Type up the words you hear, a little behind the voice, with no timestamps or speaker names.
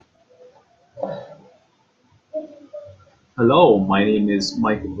Hello, my name is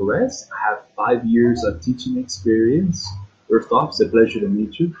Michael Perez. I have 5 years of teaching experience. First off, it's a pleasure to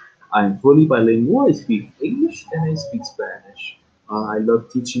meet you. I am fully bilingual. I speak English and I speak Spanish. I love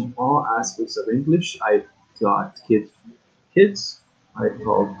teaching all aspects of English. I've taught kids. I've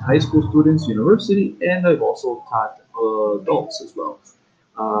taught high school students, university, and I've also taught adults as well.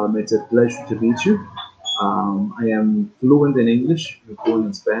 It's a pleasure to meet you. I am fluent in English, fluent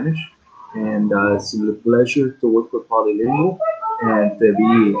in Spanish, and it's a pleasure to work with Polylingual and to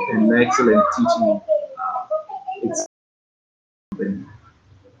be an excellent teaching experience.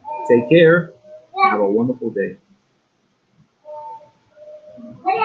 Take care. Have a wonderful day.